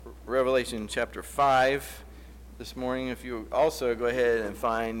Revelation chapter 5 this morning. If you also go ahead and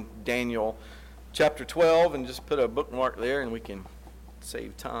find Daniel chapter 12 and just put a bookmark there, and we can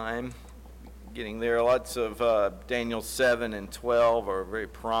save time getting there. Lots of Daniel 7 and 12 are very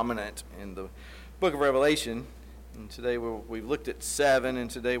prominent in the book of Revelation. And today we've looked at 7, and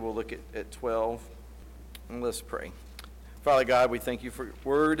today we'll look at 12. And let's pray. Father God, we thank you for your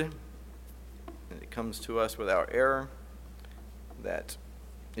word, and it comes to us without error, that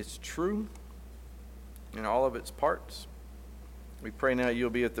it's true in all of its parts. We pray now you'll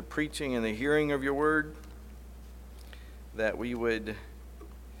be at the preaching and the hearing of your word, that we would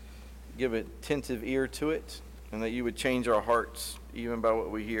give attentive ear to it, and that you would change our hearts even by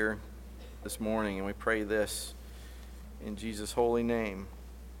what we hear this morning. And we pray this in Jesus' holy name.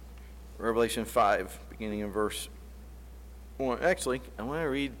 Revelation 5, beginning in verse 1. Actually, I want to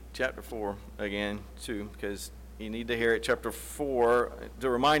read chapter 4 again, too, because you need to hear it. Chapter 4, to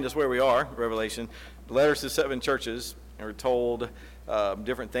remind us where we are, Revelation. The letters to 7 churches, and we're told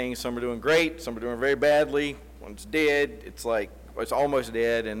different things. Some are doing great, some are doing very badly. One's dead, it's almost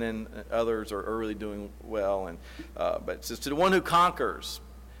dead, and then others are really doing well. But it says, to the one who conquers,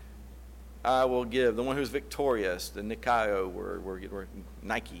 I will give, the one who's victorious, the Nikao word, where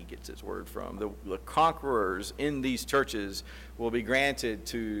Nike gets its word from. The conquerors in these churches will be granted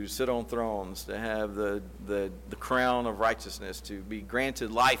to sit on thrones, to have the crown of righteousness, to be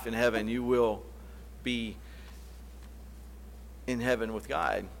granted life in heaven. You will be in heaven with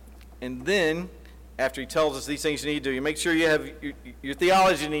God. And then, after he tells us these things you need to do, you make sure you have your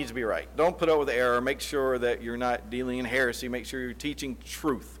theology needs to be right. Don't put up with error. Make sure that you're not dealing in heresy. Make sure you're teaching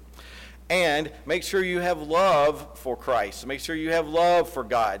truth. And make sure you have love for Christ. Make sure you have love for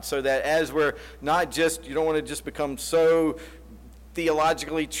God, so that as we're not just, you don't want to just become so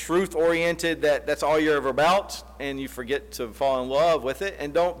theologically truth-oriented that that's all you're ever about, and you forget to fall in love with it.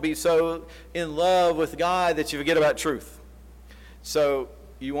 And don't be so in love with God that you forget about truth. So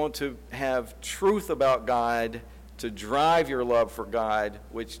you want to have truth about God to drive your love for God,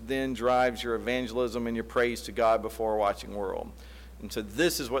 which then drives your evangelism and your praise to God before a watching world. And so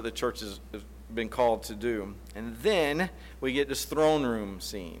this is what the church has been called to do. And then we get this throne room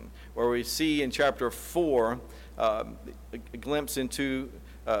scene, where we see in chapter 4 a glimpse into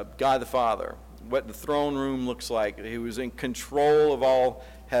God the Father, what the throne room looks like. He was in control of all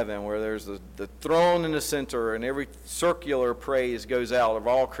heaven, where there's the throne in the center, and every circular praise goes out of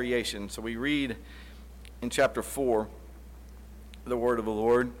all creation. So we read in chapter 4 the word of the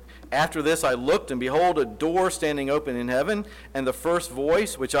Lord. After this I looked, and behold, a door standing open in heaven, and the first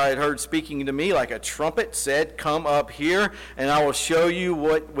voice, which I had heard speaking to me like a trumpet, said, "Come up here, and I will show you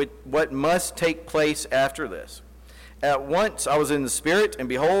what must take place after this." At once I was in the Spirit, and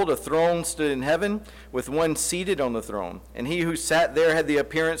behold, a throne stood in heaven, with one seated on the throne. And he who sat there had the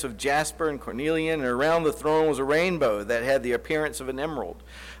appearance of jasper and cornelian, and around the throne was a rainbow that had the appearance of an emerald.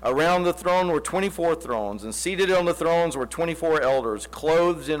 Around the throne were 24 thrones, and seated on the thrones were 24 elders,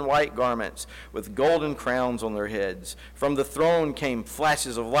 clothed in white garments, with golden crowns on their heads. From the throne came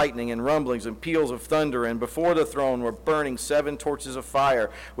flashes of lightning and rumblings and peals of thunder, and before the throne were burning 7 torches of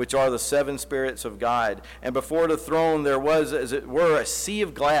fire, which are the 7 spirits of God. And before the throne there was, as it were, a sea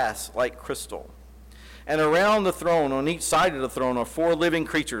of glass like crystal. And around the throne, on each side of the throne, are 4 living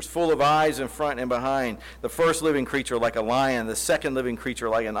creatures, full of eyes in front and behind. The first living creature like a lion, the second living creature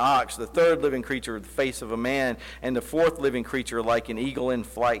like an ox, the third living creature the face of a man, and the fourth living creature like an eagle in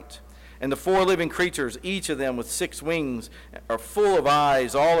flight. And the 4 living creatures, each of them with 6 wings, are full of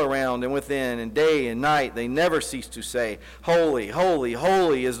eyes all around and within, and day and night they never cease to say, "Holy, holy,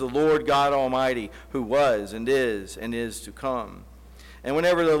 holy is the Lord God Almighty, who was and is to come." And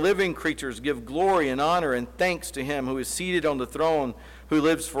whenever the living creatures give glory and honor and thanks to him who is seated on the throne, who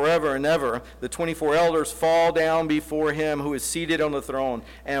lives forever and ever, the 24 elders fall down before him who is seated on the throne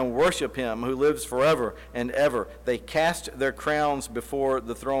and worship him who lives forever and ever. They cast their crowns before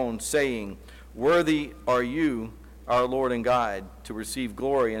the throne, saying, "Worthy are you, our Lord and God, to receive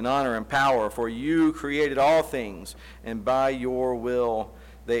glory and honor and power, for you created all things, and by your will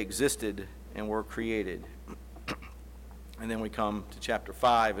they existed and were created." And then we come to chapter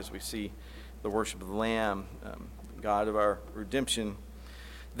 5 as we see the worship of the Lamb, God of our redemption.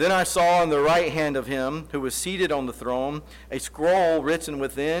 Then I saw on the right hand of him who was seated on the throne a scroll written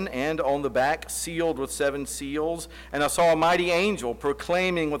within and on the back, sealed with 7 seals. And I saw a mighty angel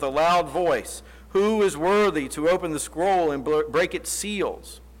proclaiming with a loud voice, "Who is worthy to open the scroll and break its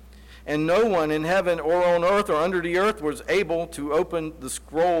seals?" And no one in heaven or on earth or under the earth was able to open the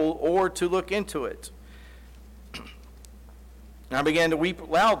scroll or to look into it. And I began to weep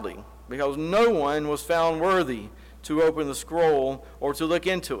loudly, because no one was found worthy to open the scroll or to look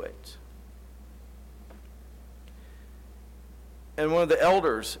into it. And one of the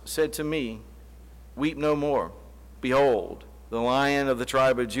elders said to me, "Weep no more. Behold, the Lion of the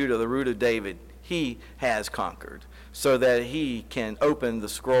tribe of Judah, the Root of David, he has conquered, so that he can open the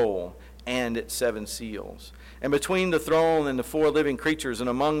scroll and its 7 seals. And between the throne and the 4 living creatures and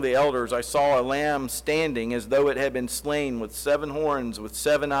among the elders I saw a lamb standing as though it had been slain, with 7 horns, with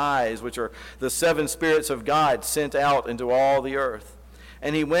 7 eyes, which are the 7 spirits of God sent out into all the earth.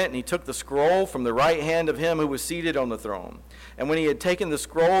 And he went and he took the scroll from the right hand of him who was seated on the throne. And when he had taken the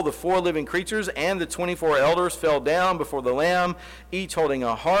scroll, the 4 living creatures and the 24 elders fell down before the Lamb, each holding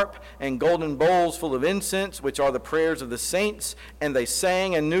a harp and golden bowls full of incense, which are the prayers of the saints. And they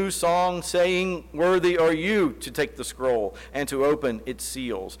sang a new song, saying, "Worthy are you to take the scroll and to open its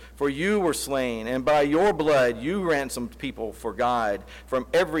seals. For you were slain, and by your blood you ransomed people for God from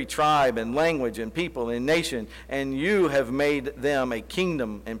every tribe and language and people and nation. And you have made them a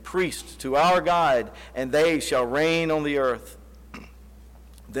kingdom and priests to our God, and they shall reign on the earth."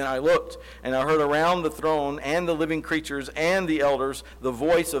 Then I looked, and I heard around the throne and the living creatures and the elders the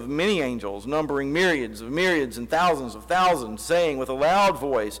voice of many angels, numbering myriads of myriads and thousands of thousands, saying with a loud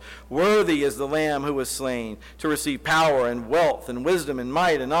voice, "Worthy is the Lamb who was slain, to receive power and wealth and wisdom and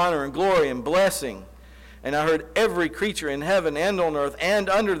might and honor and glory and blessing." And I heard every creature in heaven and on earth and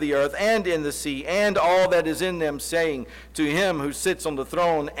under the earth and in the sea and all that is in them, saying, "To him who sits on the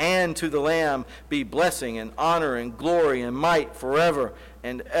throne and to the Lamb be blessing and honor and glory and might forever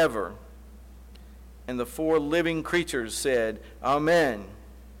and ever." And the 4 living creatures said, "Amen."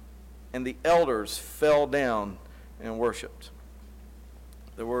 And the elders fell down and worshiped.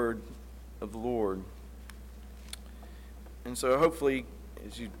 The word of the Lord. And so hopefully,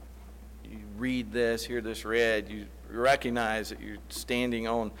 as you read this, hear this read, you recognize that you're standing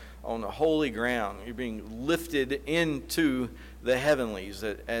on the holy ground. You're being lifted into the heavenlies.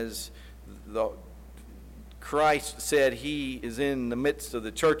 That as Christ said, he is in the midst of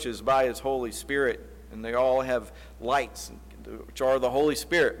the churches by his Holy Spirit, and they all have lights, which are the Holy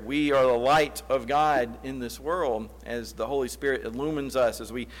Spirit. We are the light of God in this world as the Holy Spirit illumines us,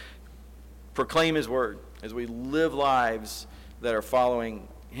 as we proclaim his word, as we live lives that are following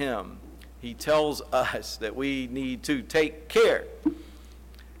him. He tells us that we need to take care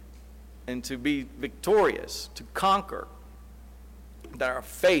and to be victorious, to conquer, that our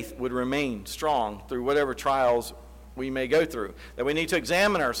faith would remain strong through whatever trials we may go through, that we need to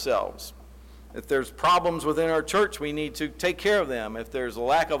examine ourselves. If there's problems within our church, we need to take care of them. If there's a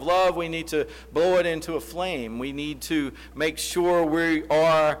lack of love, we need to blow it into a flame. We need to make sure we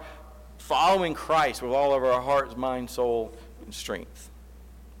are following Christ with all of our heart, mind, soul, and strength.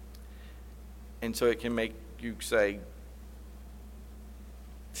 And so it can make you say,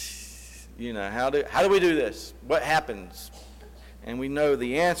 how do we do this? What happens? And we know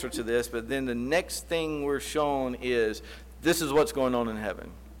the answer to this, but then the next thing we're shown is this is what's going on in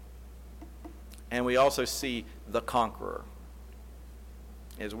heaven. And we also see the conqueror,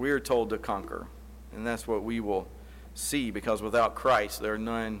 as we're told to conquer. And that's what we will see, because without Christ there are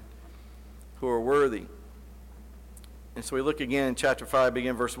none who are worthy. And so we look again in chapter 5,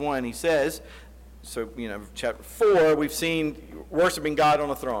 begin verse 1. He says, chapter 4, we've seen worshiping God on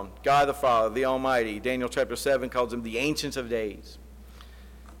the throne, God the Father, the Almighty. Daniel chapter 7 calls him the Ancient of Days.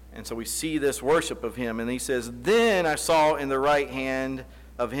 And so we see this worship of him. And he says, "Then I saw in the right hand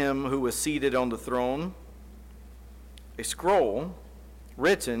of him who was seated on the throne a scroll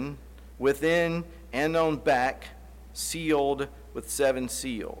written within and on back, sealed with 7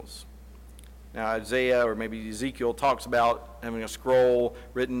 seals." Now Isaiah, or maybe Ezekiel, talks about having a scroll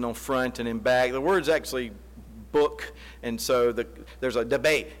written on front and in back. The word's actually book, and so there's a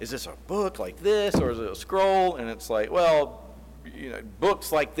debate. Is this a book like this, or is it a scroll? And it's like, well,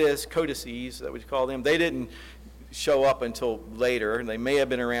 books like this, codices, that we call them, they didn't show up until later. They may have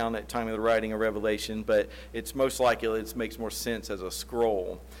been around at the time of the writing of Revelation, but it's most likely it makes more sense as a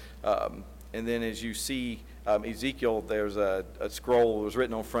scroll. And then as you see Ezekiel, there's a scroll that was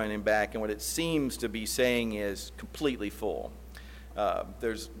written on front and back, and what it seems to be saying is completely full.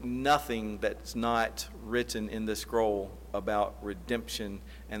 There's nothing that's not written in this scroll about redemption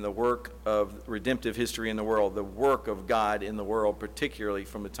and the work of redemptive history in the world, the work of God in the world, particularly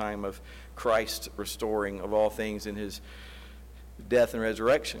from the time of Christ's restoring of all things in his death and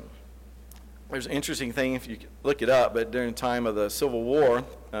resurrection. There's an interesting thing, if you look it up, but during the time of the Civil War,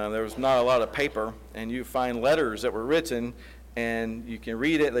 there was not a lot of paper, and you find letters that were written, And you can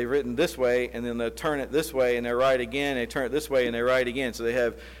read it, they've written this way, and then they'll turn it this way, and they write again, they turn it this way, and they write again. So they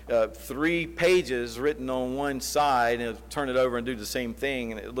have 3 pages written on one side, and they'll turn it over and do the same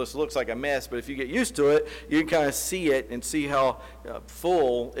thing, and it just looks like a mess. But if you get used to it, you can kind of see it and see how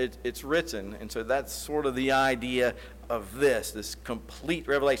full it's written. And so that's sort of the idea of this complete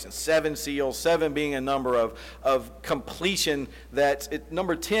revelation. 7 seals, 7 being a number of completion.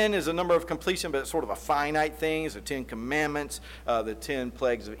 Number 10 is a number of completion, but it's sort of a finite thing. It's the 10 commandments, the 10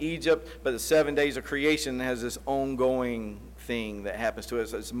 plagues of Egypt. But the 7 days of creation has this ongoing thing that happens to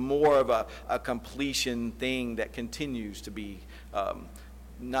us. It's more of a completion thing that continues to be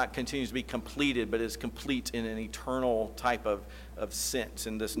not continues to be completed, but is complete in an eternal type of sense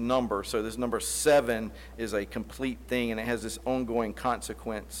in this number. So this number 7 is a complete thing, and it has this ongoing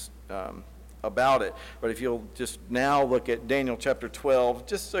consequence about it. But if you'll just now look at Daniel chapter 12,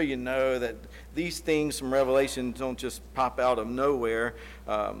 just so you know that these things from Revelation don't just pop out of nowhere.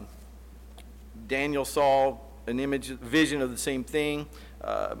 Daniel saw an vision of the same thing.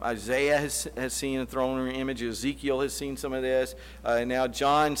 Isaiah has seen a throne room image. Ezekiel has seen some of this. And now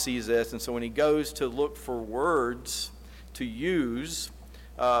John sees this. And so when he goes to look for words to use,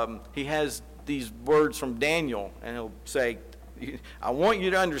 he has these words from Daniel. And he'll say, I want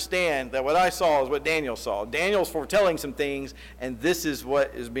you to understand that what I saw is what Daniel saw. Daniel's foretelling some things, and this is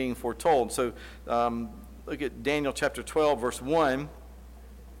what is being foretold. So look at Daniel chapter 12, verse 1.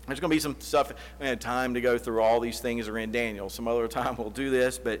 There's going to be some stuff. We had time to go through all these things that are in Daniel. Some other time we'll do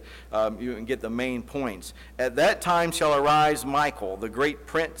this, but you can get the main points. At that time shall arise Michael, the great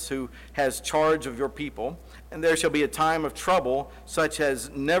prince who has charge of your people, and there shall be a time of trouble such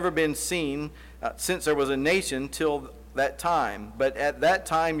as never been seen since there was a nation till that time. But at that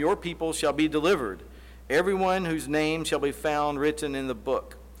time your people shall be delivered, everyone whose name shall be found written in the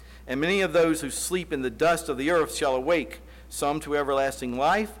book. And many of those who sleep in the dust of the earth shall awake, some to everlasting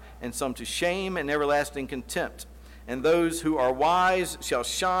life, and some to shame and everlasting contempt. And those who are wise shall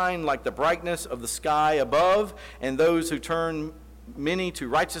shine like the brightness of the sky above, and those who turn many to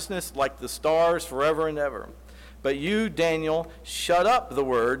righteousness like the stars forever and ever. But you, Daniel, shut up the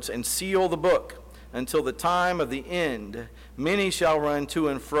words and seal the book until the time of the end. Many shall run to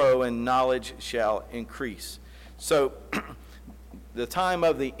and fro, and knowledge shall increase. So the time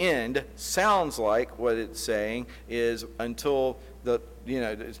of the end sounds like what it's saying is until the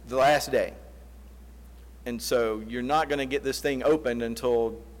last day. And so you're not going to get this thing opened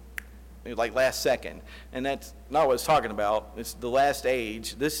until like last second. And that's not what it's talking about. It's the last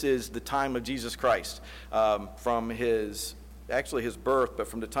age. This is the time of Jesus Christ, from his birth, but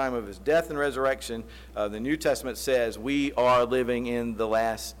from the time of his death and resurrection. The New Testament says we are living in the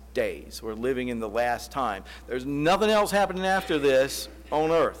last days. We're living in the last time. There's nothing else happening after this on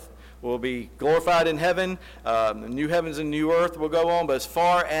earth. We'll be glorified in heaven. New heavens and new earth will go on. But as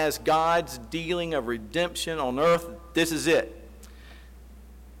far as God's dealing of redemption on earth, this is it.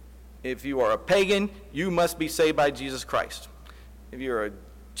 If you are a pagan, you must be saved by Jesus Christ. If you're a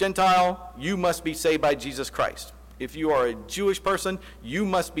Gentile, you must be saved by Jesus Christ. If you are a Jewish person, you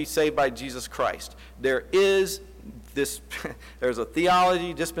must be saved by Jesus Christ. There's a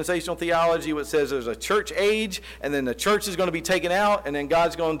theology, dispensational theology, which says there's a church age, and then the church is going to be taken out, and then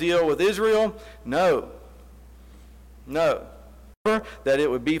God's going to deal with Israel. No. That it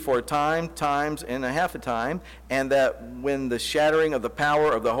would be for a time, times, and a half a time, and that when the shattering of the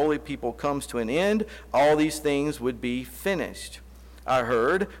power of the holy people comes to an end, all these things would be finished. I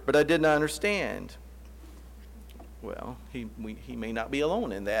heard, but I did not understand. Well, he may not be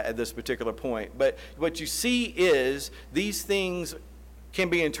alone in that at this particular point. But what you see is these things can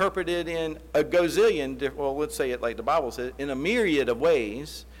be interpreted in a gazillion, well, let's say it like the Bible says, in a myriad of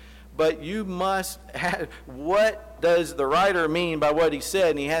ways. But you must have, what does the writer mean by what he said?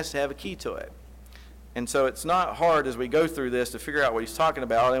 And he has to have a key to it. And so it's not hard as we go through this to figure out what he's talking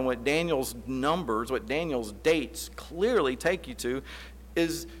about. And what Daniel's numbers, what Daniel's dates clearly take you to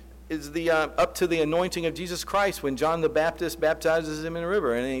is the up to the anointing of Jesus Christ when John the Baptist baptizes him in the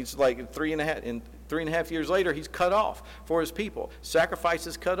river. And he's like 3.5 years later, he's cut off for his people. Sacrifice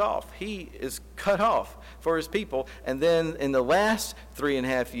is cut off. He is cut off for his people. And then in the last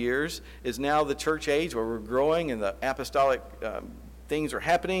 3.5 years is now the church age where we're growing and the apostolic things are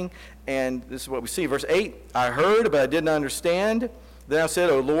happening. And this is what we see. Verse 8, I heard, but I did not understand. Then I said,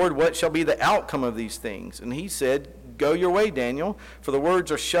 O Lord, what shall be the outcome of these things? And he said, "Go your way, Daniel, for the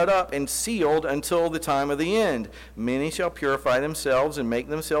words are shut up and sealed until the time of the end. Many shall purify themselves and make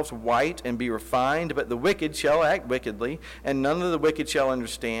themselves white and be refined, but the wicked shall act wickedly, and none of the wicked shall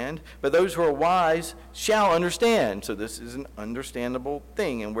understand, but those who are wise shall understand." So this is an understandable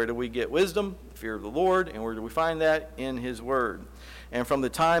thing. And where do we get wisdom? The fear of the Lord. And where do we find that? In his word. "And from the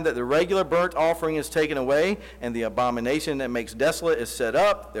time that the regular burnt offering is taken away, and the abomination that makes desolate is set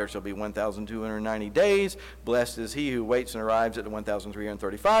up, there shall be 1,290 days. Blessed is he who waits and arrives at the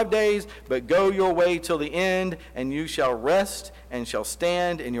 1,335 days. But go your way till the end, and you shall rest and shall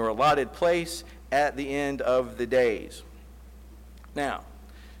stand in your allotted place at the end of the days." Now,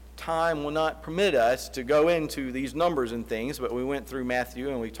 time will not permit us to go into these numbers and things, but we went through Matthew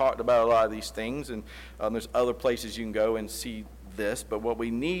and we talked about a lot of these things, and there's other places you can go and see this. But what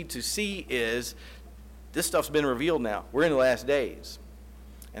we need to see is this stuff's been revealed now. We're in the last days.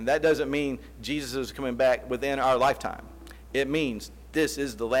 And that doesn't mean Jesus is coming back within our lifetime. It means this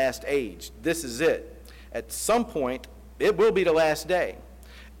is the last age. This is it. At some point, it will be the last day.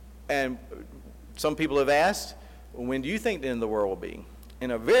 And some people have asked, when do you think the end of the world will be?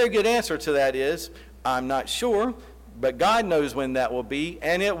 And a very good answer to that is, I'm not sure, but God knows when that will be,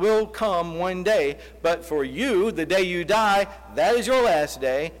 and it will come one day. But for you, the day you die, that is your last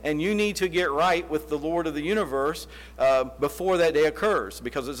day, and you need to get right with the Lord of the universe before that day occurs,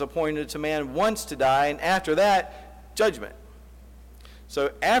 because it's appointed to man once to die, and after that, judgment.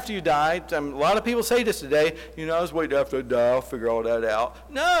 So after you die, a lot of people say this today, I was waiting after I die, I'll figure all that out.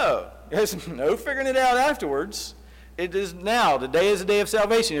 No, there's no figuring it out afterwards. It is now. Today is the day of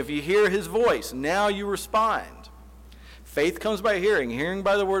salvation. If you hear his voice, now you respond. Faith comes by hearing, hearing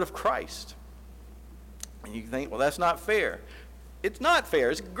by the word of Christ. And you think, well, that's not fair. It's not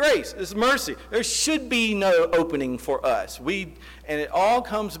fair. It's grace. It's mercy. There should be no opening for us. And it all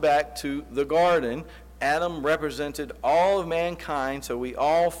comes back to the garden. Adam represented all of mankind, so we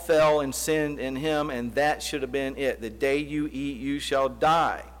all fell and sinned in him, and that should have been it. The day you eat, you shall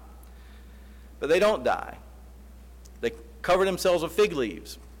die. But they don't die. They cover themselves with fig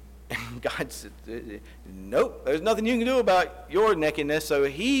leaves. And God said, nope, there's nothing you can do about your nakedness. So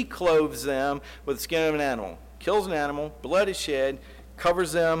he clothes them with the skin of an animal, kills an animal, blood is shed,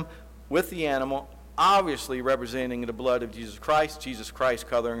 covers them with the animal, obviously representing the blood of Jesus Christ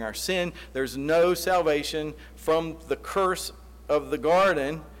covering our sin. There's no salvation from the curse of the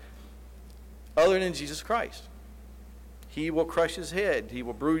garden other than Jesus Christ. He will crush his head. He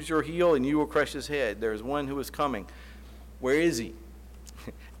will bruise your heel, and you will crush his head. There is one who is coming. Where is he?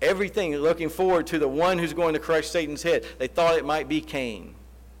 Everything looking forward to the one who's going to crush Satan's head. They thought it might be Cain.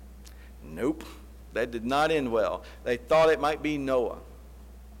 Nope, that did not end well. They thought it might be Noah.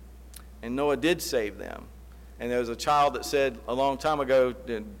 And Noah did save them. And there was a child that said a long time ago,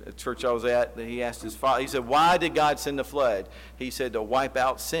 in a church I was at, that he asked his father, he said, "Why did God send the flood?" He said, "To wipe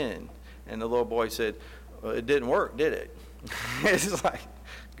out sin." And the little boy said, "Well, it didn't work, did it?" It's like,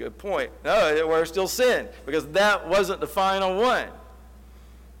 good point. No, it was still sin, because that wasn't the final one.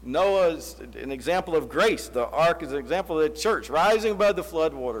 Noah is an example of grace. The ark is an example of the church, rising above the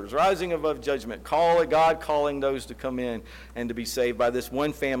floodwaters, rising above judgment. God calling those to come in and to be saved by this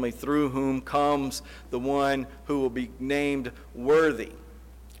one family through whom comes the one who will be named worthy.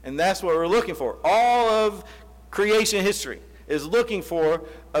 And that's what we're looking for. All of creation history is looking for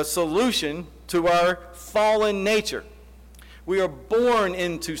a solution to our fallen nature. We are born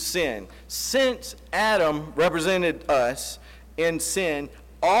into sin. Since Adam represented us in sin,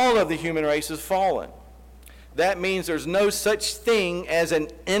 all of the human race has fallen. That means there's no such thing as an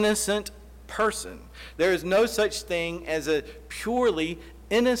innocent person. There is no such thing as a purely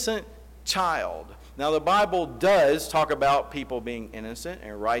innocent child. Now, the Bible does talk about people being innocent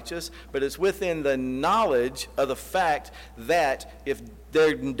and righteous, but it's within the knowledge of the fact that if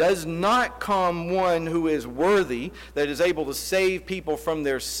there does not come one who is worthy, that is able to save people from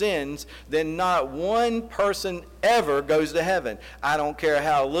their sins, then not one person ever goes to heaven. I don't care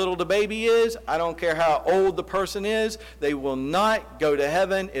how little the baby is. I don't care how old the person is. They will not go to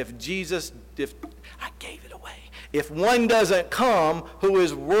heaven if I gave it away. If one doesn't come who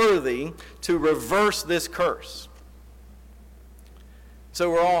is worthy to reverse this curse. So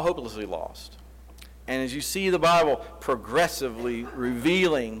we're all hopelessly lost. And as you see the Bible progressively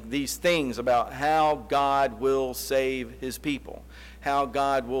revealing these things about how God will save his people, how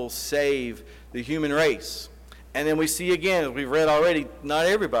God will save the human race. And then we see again, as we've read already, not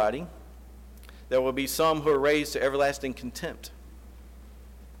everybody. There will be some who are raised to everlasting contempt.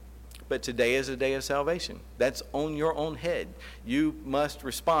 But today is a day of salvation. That's on your own head. You must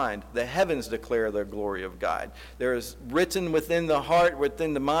respond. The heavens declare the glory of God. There is written within the heart,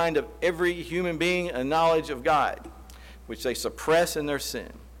 within the mind of every human being, a knowledge of God. which they suppress in their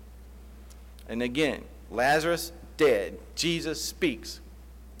sin. And again, Lazarus dead. Jesus speaks.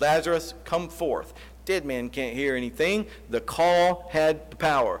 Lazarus, come forth. Dead man can't hear anything. The call had the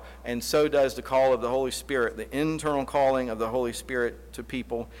power, and so does the call of the Holy Spirit, the internal calling of the Holy Spirit to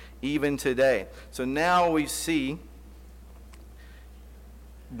people even today. So now we see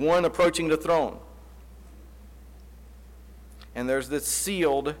one approaching the throne. And there's this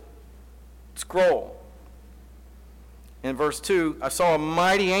sealed scroll. In verse 2, I saw a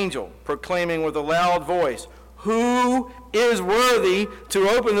mighty angel proclaiming with a loud voice, "Who is worthy to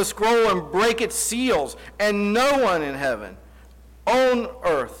open the scroll and break its seals?" And no one in heaven, on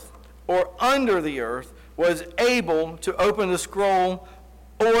earth, or under the earth was able to open the scroll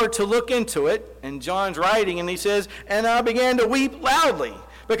or to look into it. And John's writing, and he says, "And I began to weep loudly,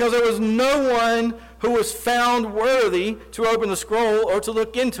 because there was no one who was found worthy to open the scroll or to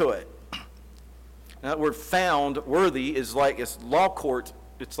look into it." Now, that word "found worthy" is like, it's law court.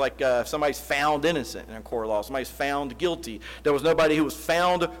 It's like somebody's found innocent in a court of law. Somebody's found guilty. There was nobody who was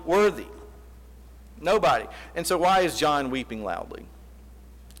found worthy. Nobody. And so why is John weeping loudly?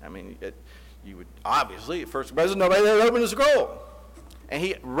 I mean, you would obviously, at first glance, nobody that opened the scroll. And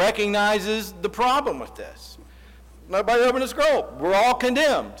he recognizes the problem with this. Nobody opened the scroll. We're all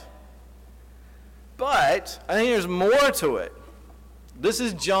condemned. But I think there's more to it. This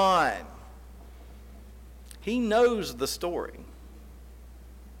is John. He knows the story.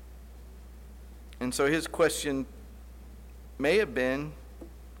 And so his question may have been,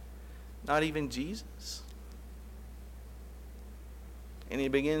 not even Jesus. And he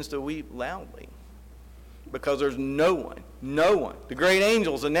begins to weep loudly because there's no one. The great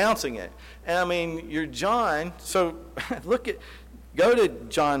angel's announcing it. And I mean, you're John, so go to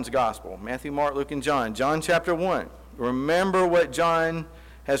John's gospel, Matthew, Mark, Luke, and John. John chapter 1. Remember what John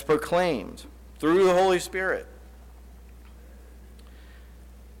has proclaimed through the Holy Spirit.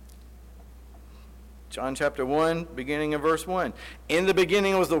 John chapter 1, beginning in verse 1. In the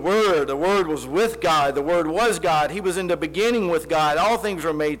beginning was the Word was with God, the Word was God. He was in the beginning with God. All things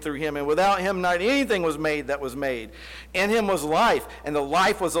were made through him, and without him not anything was made that was made. In him was life, and the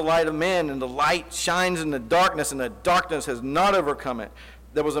life was the light of men, and the light shines in the darkness, and the darkness has not overcome it.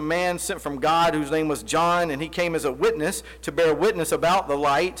 There was a man sent from God whose name was John, and he came as a witness to bear witness about the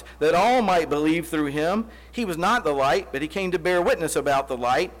light, that all might believe through him. He was not the light, but he came to bear witness about the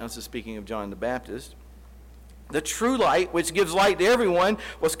light. This is speaking of John the Baptist. The true light, which gives light to everyone,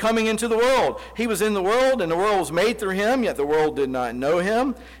 was coming into the world. He was in the world, and the world was made through him, yet the world did not know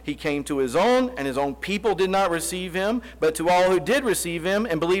him. He came to his own, and his own people did not receive him. But to all who did receive him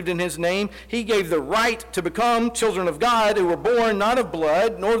and believed in his name, he gave the right to become children of God, who were born not of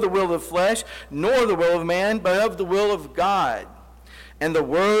blood, nor the will of flesh, nor the will of man, but of the will of God. And the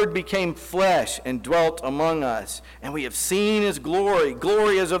Word became flesh and dwelt among us. And we have seen his glory,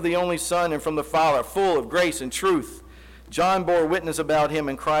 glory as of the only Son and from the Father, full of grace and truth. John bore witness about him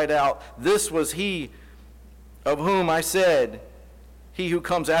and cried out, "This was he of whom I said, he who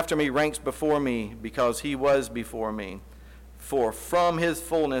comes after me ranks before me, because he was before me. For from his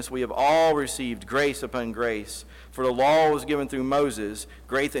fullness we have all received grace upon grace. For the law was given through Moses,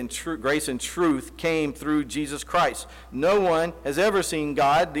 grace and truth came through Jesus Christ. No one has ever seen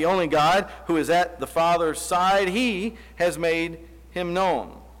God, the only God who is at the Father's side. He has made him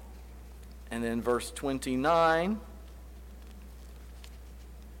known." And then verse 29,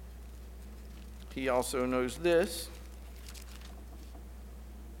 he also knows this.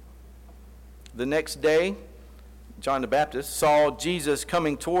 The next day, John the Baptist saw Jesus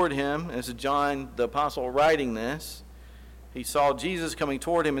coming toward him. This is John the Apostle writing this. He saw Jesus coming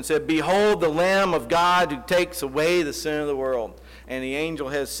toward him and said, "Behold the Lamb of God who takes away the sin of the world." And the angel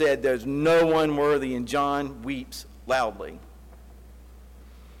has said, "There's no one worthy," and John weeps loudly.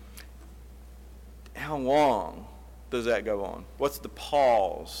 How long does that go on? What's the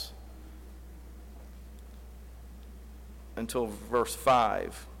pause? Until verse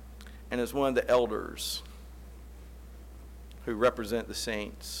 5. And it's one of the elders who represent the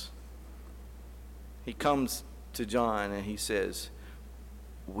saints. He comes to John and he says,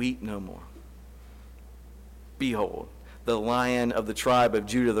 "Weep no more. Behold, the Lion of the tribe of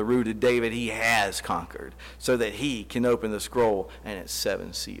Judah, the root of David, he has conquered, so that he can open the scroll and its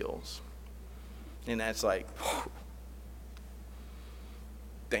 7 seals." And that's like,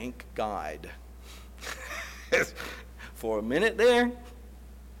 thank God. For a minute there,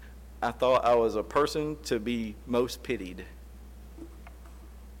 I thought I was a person to be most pitied.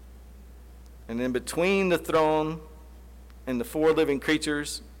 And then between the throne and the 4 living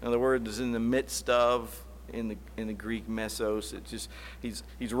creatures, in other words, in the midst of, in the Greek mesos. It just he's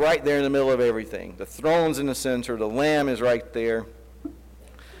right there in the middle of everything. The throne's in the center. The Lamb is right there.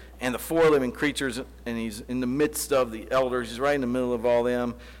 And the four living creatures, and he's in the midst of the elders. He's right in the middle of all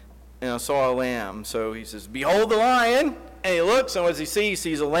them. And I saw a lamb. So he says, "Behold the lion." And he looks, and what does he see? He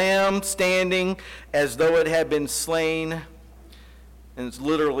sees a lamb standing as though it had been slain. And it's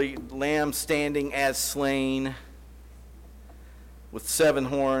literally lamb standing as slain, with 7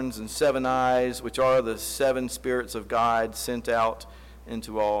 horns and 7 eyes, which are the 7 spirits of God sent out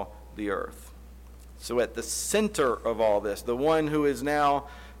into all the earth. So at the center of all this, the one who is now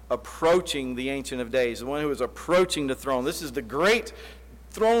approaching the Ancient of Days, the one who is approaching the throne. This is the great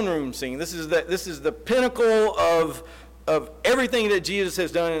throne room scene. This is the pinnacle of everything that Jesus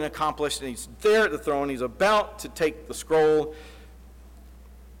has done and accomplished. And he's there at the throne. He's about to take the scroll.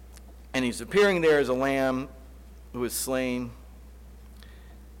 And he's appearing there as a lamb who is slain,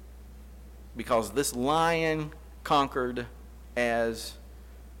 because this lion conquered as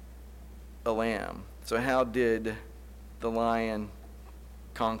a lamb. So how did the lion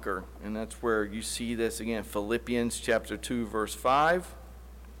conquer? And that's where you see this again. Philippians chapter 2, verse 5.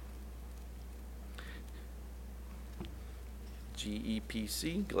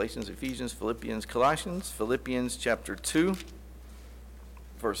 GEPC, Galatians, Ephesians, Philippians, Colossians. Philippians chapter 2,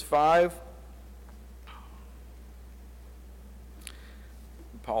 verse 5.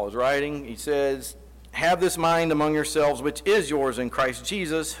 Paul is writing, he says, "Have this mind among yourselves, which is yours in Christ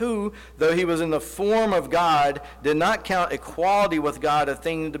Jesus, who, though he was in the form of God, did not count equality with God a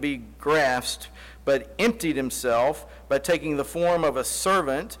thing to be grasped, but emptied himself by taking the form of a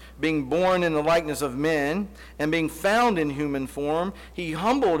servant, being born in the likeness of men, and being found in human form, he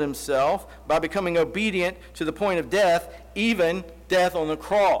humbled himself by becoming obedient to the point of death, even death on the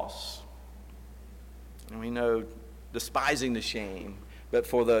cross." And we know, despising the shame, but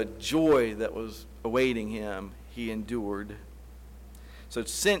for the joy that was awaiting him, he endured. So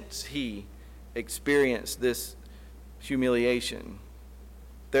since he experienced this humiliation,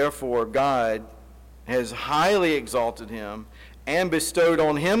 therefore God has highly exalted him and bestowed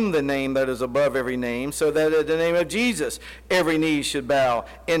on him the name that is above every name, so that at the name of Jesus every knee should bow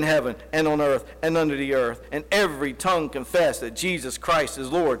in heaven and on earth and under the earth, and every tongue confess that Jesus Christ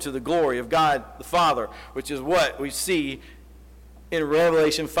is Lord, to the glory of God the Father, which is what we see in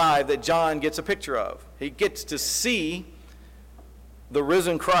Revelation 5 that John gets a picture of. He gets to see the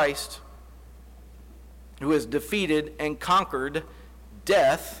risen Christ who has defeated and conquered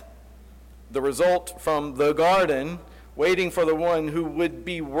death, the result from the garden, waiting for the one who would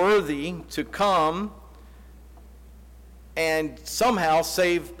be worthy to come and somehow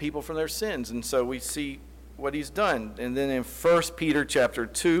save people from their sins. And so we see what he's done. And then in 1 Peter chapter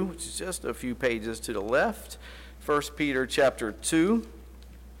 2, which is just a few pages to the left, 1 Peter chapter 2,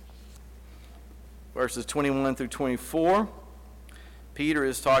 verses 21 through 24. Peter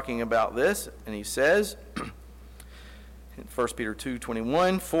is talking about this, and he says, in 1 Peter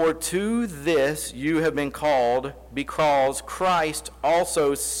 2:21, "For to this you have been called, because Christ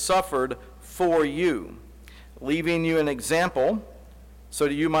also suffered for you, leaving you an example, so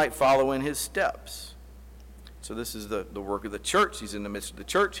that you might follow in his steps." So this is the work of the church. He's in the midst of the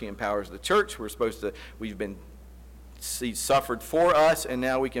church. He empowers the church. He suffered for us, and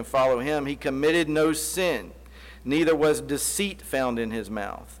now we can follow him. "He committed no sin, neither was deceit found in his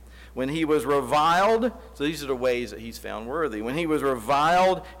mouth. When he was reviled," so these are the ways that he's found worthy. "When he was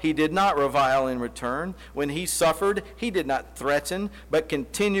reviled, he did not revile in return. When he suffered, he did not threaten, but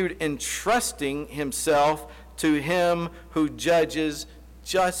continued entrusting himself to him who judges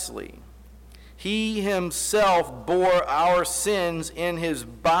justly. He himself bore our sins in his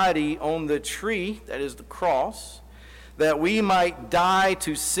body on the tree," that is the cross, "that we might die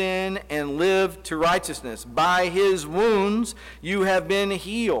to sin and live to righteousness. By his wounds you have been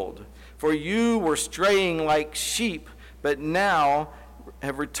healed. For you were straying like sheep, but now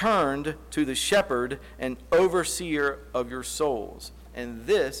have returned to the shepherd and overseer of your souls." And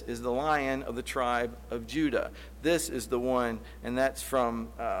this is the Lion of the tribe of Judah. This is the one, and that's from,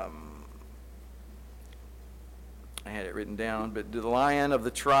 I had it written down, but the Lion of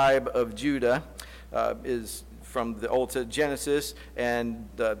the tribe of Judah is from the Old Genesis, and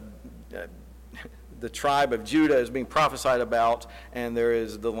the tribe of Judah is being prophesied about, and there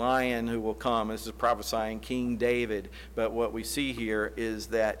is the lion who will come. This is prophesying King David. But what we see here is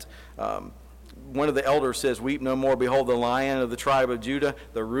that one of the elders says, "Weep no more, behold the Lion of the tribe of Judah,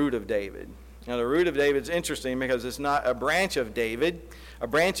 the root of David." Now the root of David is interesting because it's not a branch of David. A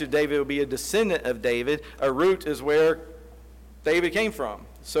branch of David would be a descendant of David. A root is where David came from.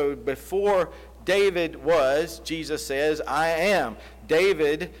 So before David was, Jesus says, "I am."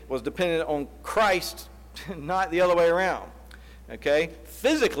 David was dependent on Christ not the other way around. Okay?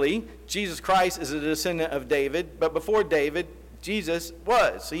 Physically, Jesus Christ is a descendant of David, but before David, Jesus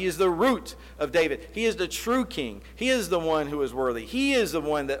was. He is the root of David. He is the true king. He is the one who is worthy. He is the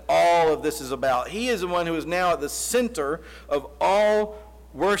one that all of this is about. He is the one who is now at the center of all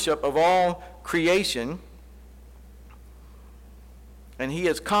worship, of all creation. And he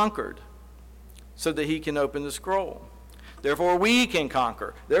has conquered so that he can open the scroll. Therefore, we can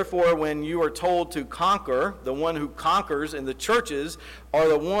conquer. Therefore, when you are told to conquer, the one who conquers in the churches are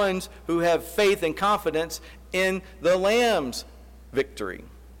the ones who have faith and confidence in the Lamb's victory.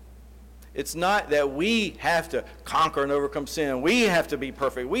 It's not that we have to conquer and overcome sin. We have to be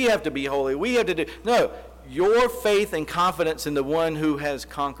perfect. We have to be holy. We have to do... No, your faith and confidence in the one who has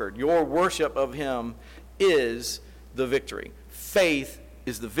conquered, your worship of him is the victory. Faith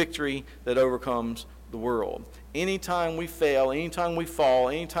is the victory that overcomes the world. Anytime we fail, anytime we fall,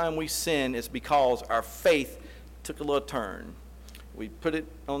 anytime we sin, it's because our faith took a little turn. We put it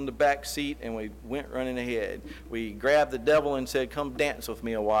on the back seat and we went running ahead. We grabbed the devil and said, come dance with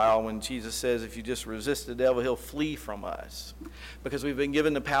me a while, when Jesus says if you just resist the devil, he'll flee from us. Because we've been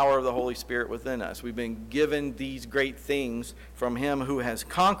given the power of the Holy Spirit within us. We've been given these great things from him who has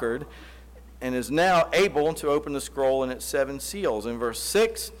conquered and is now able to open the scroll and its 7 seals. In verse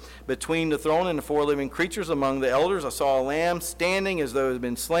 6, between the throne and the 4 living creatures among the elders, I saw a lamb standing as though it had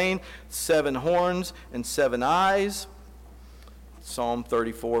been slain, 7 horns and 7 eyes. Psalm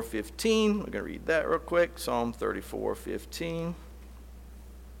 34:15. We're going to read that real quick. Psalm 34:15.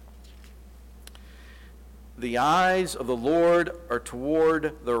 The eyes of the Lord are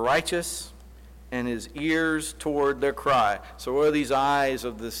toward the righteous, and his ears toward their cry. So what are these eyes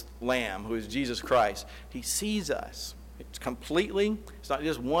of this Lamb, who is Jesus Christ? He sees us. It's completely. It's not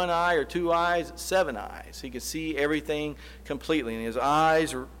just one eye or 2 eyes, it's 7 eyes. He can see everything completely. And his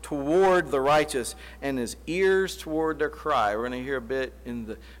eyes are toward the righteous and his ears toward their cry. We're going to hear a bit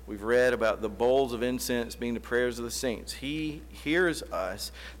we've read about the bowls of incense being the prayers of the saints. He hears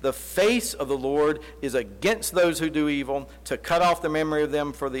us. The face of the Lord is against those who do evil, to cut off the memory of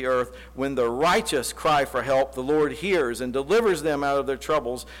them for the earth. When the righteous cry for help, the Lord hears and delivers them out of their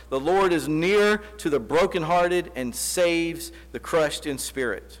troubles. The Lord is near to the brokenhearted and saves the crushed in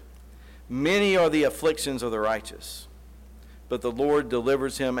spirit. Many are the afflictions of the righteous, but the Lord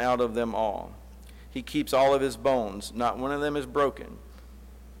delivers him out of them all. He keeps all of his bones. Not one of them is broken.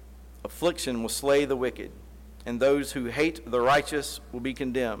 Affliction will slay the wicked, and those who hate the righteous will be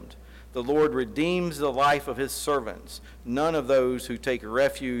condemned. The Lord redeems the life of his servants. None of those who take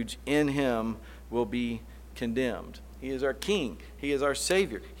refuge in him will be condemned. He is our King. He is our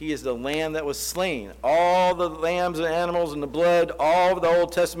Savior. He is the Lamb that was slain. All the lambs and animals and the blood, all of the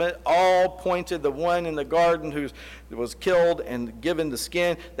Old Testament, all pointed the one in the garden who was killed and given the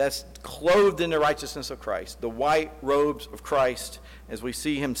skin. That's clothed in the righteousness of Christ. The white robes of Christ, as we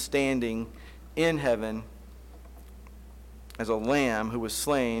see him standing in heaven as a lamb who was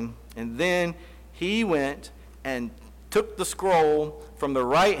slain. And then he went and took the scroll from the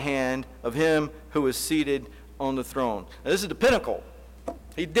right hand of him who was seated on the throne. Now, this is the pinnacle.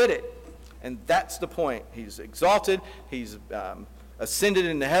 He did it. And that's the point. He's exalted. He's ascended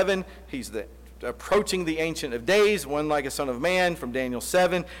into heaven. He's approaching the Ancient of Days, one like a son of man from Daniel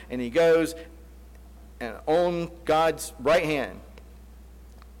 7. And he goes, and on God's right hand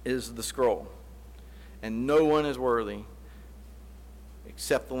is the scroll. And no one is worthy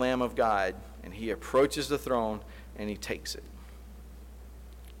except the Lamb of God. And he approaches the throne and he takes it.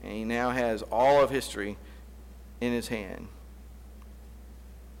 And he now has all of history in his hand.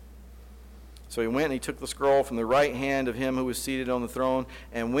 So he went and he took the scroll from the right hand of him who was seated on the throne.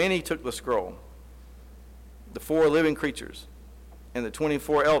 And when he took the scroll, the 4 living creatures and the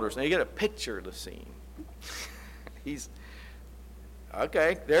 24 elders. Now you get a picture of the scene. He's,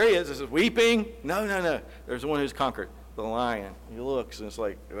 okay, there he is. This is weeping. No. There's the one who's conquered, the lion. He looks and it's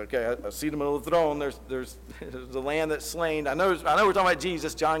like, okay, I see the middle of the throne. There's the lamb that's slain. I know we're talking about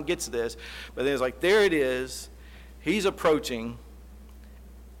Jesus. John gets this. But then it's like, there it is. He's approaching,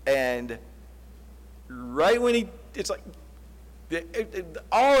 and right when it's like,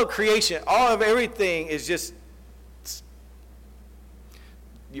 all of creation, all of everything is just,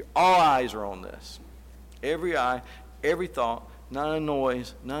 all eyes are on this. Every eye, every thought, not a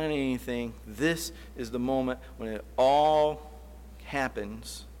noise, not anything. This is the moment when it all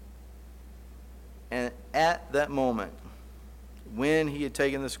happens. And at that moment, when he had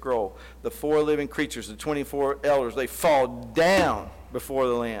taken the scroll, the 4 living creatures, the 24 elders, they fall down before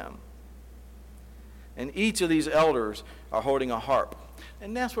the Lamb. And each of these elders are holding a harp.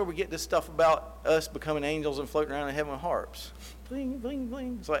 And that's where we get this stuff about us becoming angels and floating around in heaven with harps. Bling, bling,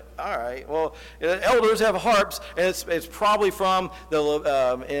 bling. It's like, all right, well, elders have harps, and it's probably from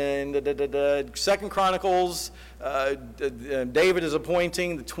in the 2 Chronicles. David is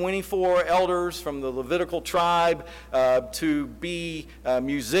appointing the 24 elders from the Levitical tribe to be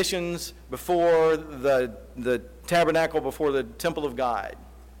musicians before the tabernacle, before the temple of God.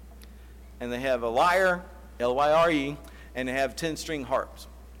 And they have a lyre, L-Y-R-E, and they have 10-string harps.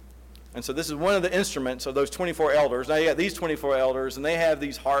 And so this is one of the instruments of those 24 elders. Now you got these 24 elders, and they have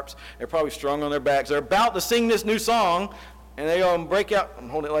these harps. They're probably strung on their backs. They're about to sing this new song, and they go and break out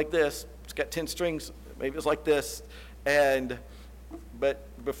and hold it like this. It's got 10 strings. Maybe it's like this.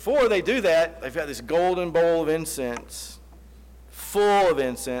 But before they do that, they've got this golden bowl of incense, full of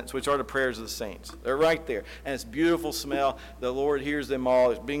incense, which are the prayers of the saints. They're right there. And it's beautiful smell. The Lord hears them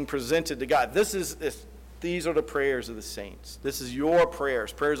all. It's being presented to God. These are the prayers of the saints. This is your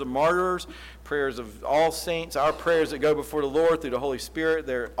prayers. Prayers of martyrs, prayers of all saints, our prayers that go before the Lord through the Holy Spirit.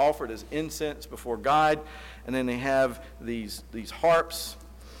 They're offered as incense before God. And then they have these harps,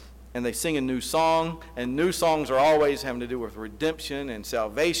 and they sing a new song. And new songs are always having to do with redemption and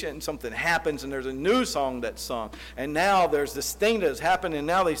salvation. Something happens, and there's a new song that's sung. And now there's this thing that has happened, and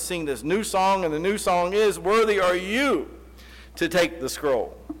now they sing this new song, and the new song is, "Worthy are you to take the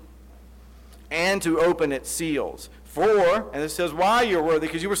scroll and to open its seals. For," and it says, "why you're worthy,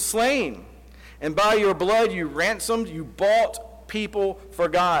 because you were slain. And by your blood you ransomed, you bought people for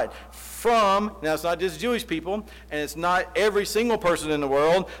God." Now it's not just Jewish people, and it's not every single person in the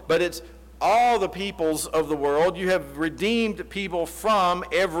world, but it's all the peoples of the world. You have redeemed people from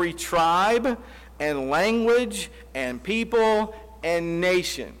every tribe and language and people and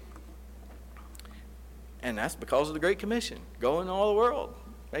nation. And that's because of the Great Commission. Go into all the world,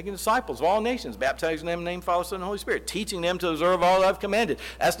 making disciples of all nations, baptizing them in the name of the Father, Son, and Holy Spirit, teaching them to observe all that I've commanded.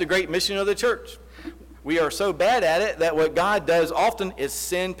 That's the great mission of the church. We are so bad at it that what God does often is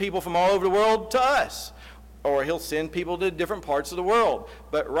send people from all over the world to us. Or he'll send people to different parts of the world.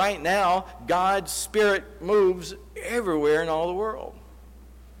 But right now, God's Spirit moves everywhere in all the world.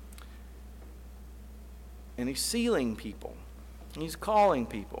 And he's sealing people. He's calling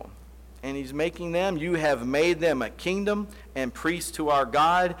people. And he's making them, "You have made them a kingdom and priests to our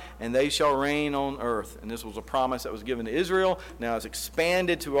God, and they shall reign on earth." And this was a promise that was given to Israel. Now it's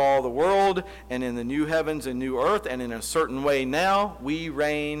expanded to all the world, and in the new heavens and new earth, and in a certain way now, we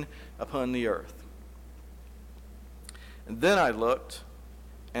reign upon the earth. And then I looked,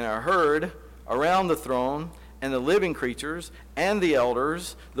 and I heard around the throne and the living creatures and the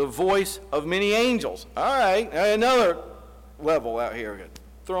elders the voice of many angels. All right, another level out here. We've got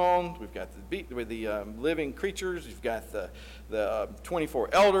thrones, we've got the living creatures, you've got the 24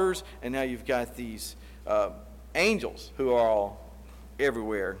 elders, and now you've got these angels who are all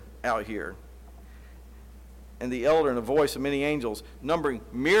everywhere out here. And the elder and the voice of many angels, numbering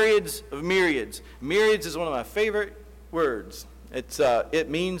myriads of myriads. Myriads is one of my favorite words. It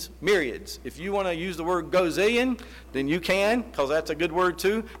means myriads. If you want to use the word gazillion, then you can, because that's a good word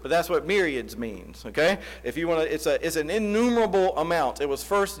too. But that's what myriads means. Okay? If you want to, it's an innumerable amount. It was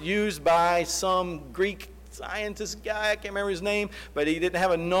first used by some Greek scientist guy, I can't remember his name, but he didn't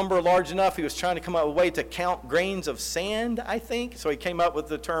have a number large enough. He was trying to come up with a way to count grains of sand, I think. So he came up with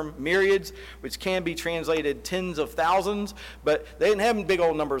the term myriads, which can be translated tens of thousands, but they didn't have big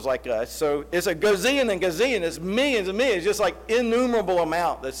old numbers like us. So it's a gazillion and gazillion. It's millions and millions, just like innumerable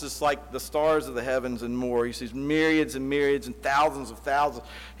amount. That's just like the stars of the heavens and more. He sees myriads and myriads and thousands of thousands.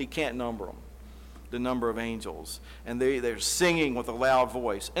 He can't number them, the number of angels. And they're singing with a loud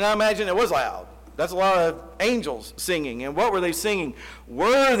voice. And I imagine it was loud. That's a lot of angels singing. And what were they singing?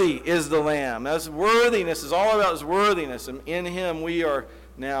 Worthy is the Lamb. That's worthiness is all about his worthiness. And in him we are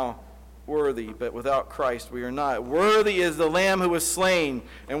now worthy, but without Christ we are not. Worthy is the Lamb who was slain.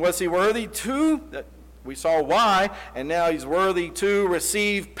 And was he worthy to? We saw why. And now he's worthy to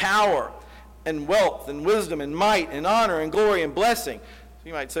receive power and wealth and wisdom and might and honor and glory and blessing. So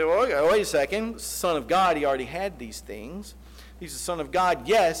you might say, well, okay, wait a second. Son of God, he already had these things. He's the Son of God,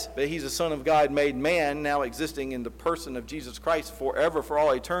 yes, but he's the Son of God made man, now existing in the person of Jesus Christ forever, for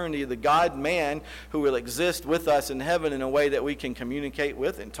all eternity, the God-man who will exist with us in heaven in a way that we can communicate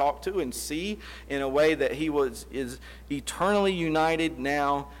with and talk to and see, in a way that he is eternally united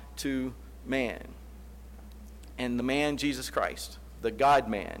now to man. And the man, Jesus Christ, the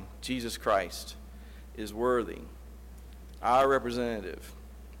God-man, Jesus Christ, is worthy. Our representative.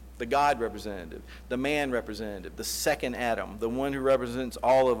 The God representative, the man representative, the second Adam, the one who represents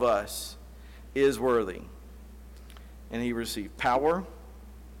all of us, is worthy. And he received power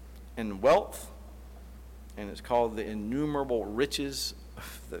and wealth and it's called the innumerable riches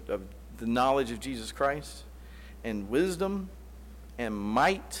of the knowledge of Jesus Christ, and wisdom, and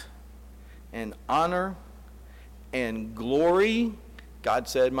might, and honor, and glory. God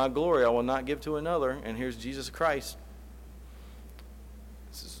said, my glory I will not give to another. And here's Jesus Christ.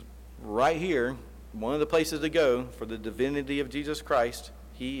 This is right here, one of the places to go for the divinity of Jesus Christ.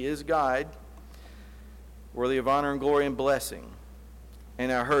 He is God, worthy of honor and glory and blessing.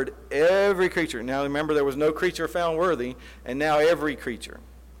 And I heard every creature. Now remember, there was no creature found worthy, and now every creature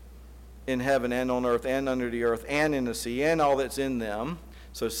in heaven and on earth and under the earth and in the sea and all that's in them.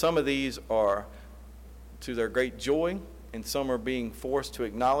 So some of these are to their great joy, and some are being forced to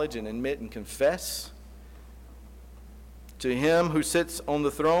acknowledge and admit and confess. To him who sits on the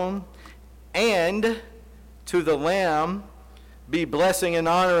throne and to the Lamb be blessing and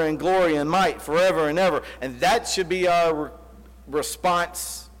honor and glory and might forever and ever. And that should be our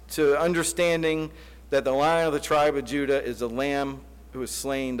response to understanding that the Lion of the tribe of Judah is the Lamb who was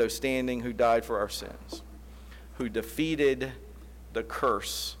slain, though standing, who died for our sins, who defeated the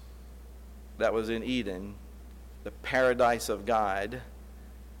curse that was in Eden, the paradise of God,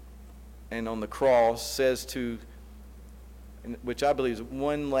 and on the cross says to, which I believe is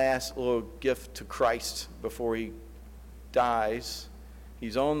one last little gift to Christ before he dies.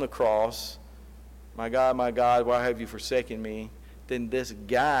 He's on the cross. My God, why have you forsaken me? Then this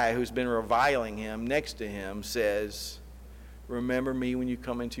guy who's been reviling him next to him says, remember me when you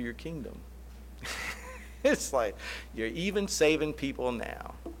come into your kingdom. It's like, you're even saving people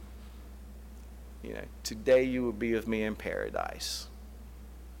now. You know, today you will be with me in paradise.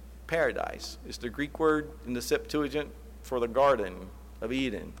 Paradise is the Greek word in the Septuagint for the Garden of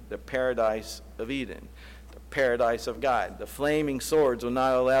Eden, the paradise of Eden, the paradise of God. The flaming swords will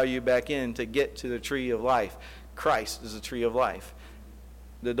not allow you back in to get to the tree of life. Christ is the tree of life.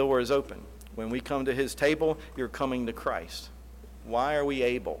 The door is open. When we come to his table, you're coming to Christ. Why are we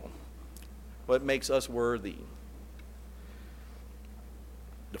able? What makes us worthy?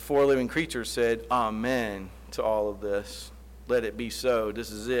 The four living creatures said, amen to all of this. Let it be so.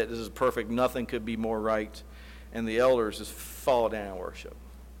 This is it. This is perfect. Nothing could be more right. And the elders just fall down and worship.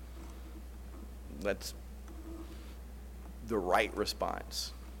 That's the right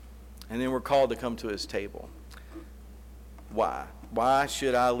response. And then we're called to come to his table. Why? Why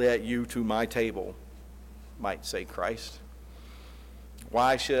should I let you to my table? Might say Christ.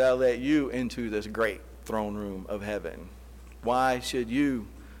 Why should I let you into this great throne room of heaven? Why should you?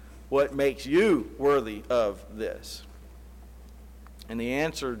 What makes you worthy of this? And the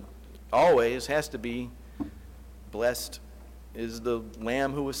answer always has to be, blessed is the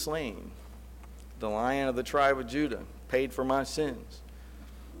Lamb who was slain, the Lion of the tribe of Judah, paid for my sins.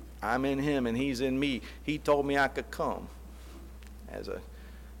 I'm in him and he's in me. He told me I could come. I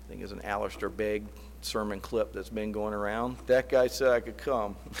think it's an Alistair Begg sermon clip that's been going around. That guy said I could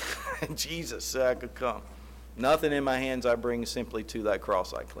come. Jesus said I could come. Nothing in my hands I bring, simply to thy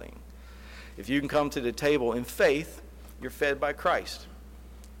cross I cling. If you can come to the table in faith, you're fed by Christ,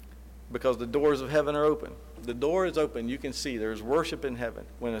 because the doors of heaven are open. The door is open. You can see there's worship in heaven.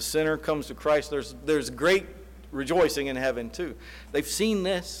 When a sinner comes to Christ, there's great rejoicing in heaven too. They've seen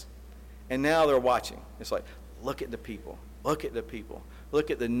this, and now they're watching. It's like, look at the people. Look at the people. Look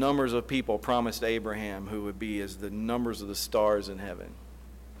at the numbers of people promised to Abraham who would be as the numbers of the stars in heaven.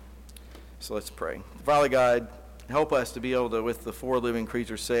 So let's pray. Father God, help us to be able to, with the four living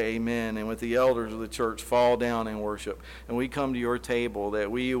creatures, say amen, and with the elders of the church, fall down and worship. And we come to your table,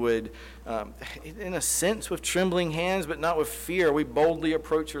 that we would, in a sense, with trembling hands, but not with fear, we boldly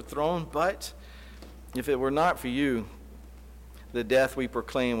approach your throne. But if it were not for you, the death we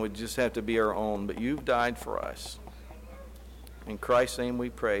proclaim would just have to be our own. But you've died for us. In Christ's name we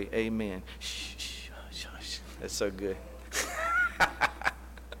pray, amen. Shh, shh, shh, shh. That's so good.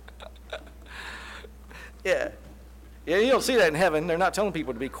 Yeah. Yeah, you don't see that in heaven. They're not telling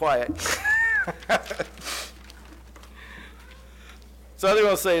people to be quiet. So I do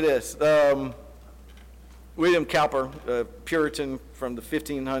want to say this. William Cowper, a Puritan from the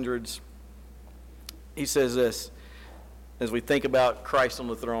 1500s, he says this, as we think about Christ on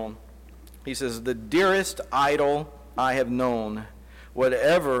the throne. He says, the dearest idol I have known,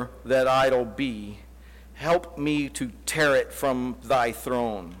 whatever that idol be, help me to tear it from thy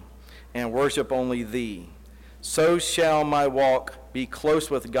throne and worship only thee. So shall my walk be close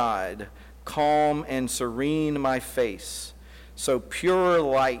with God, calm and serene my face. So pure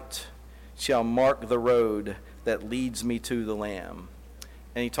light shall mark the road that leads me to the Lamb.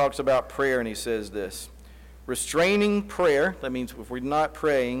 And he talks about prayer, and he says this, restraining prayer, that means if we're not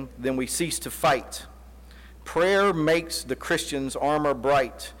praying, then we cease to fight. Prayer makes the Christian's armor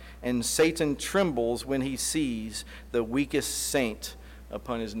bright and Satan trembles when he sees the weakest saint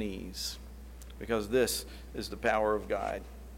upon his knees. Because this is the power of God.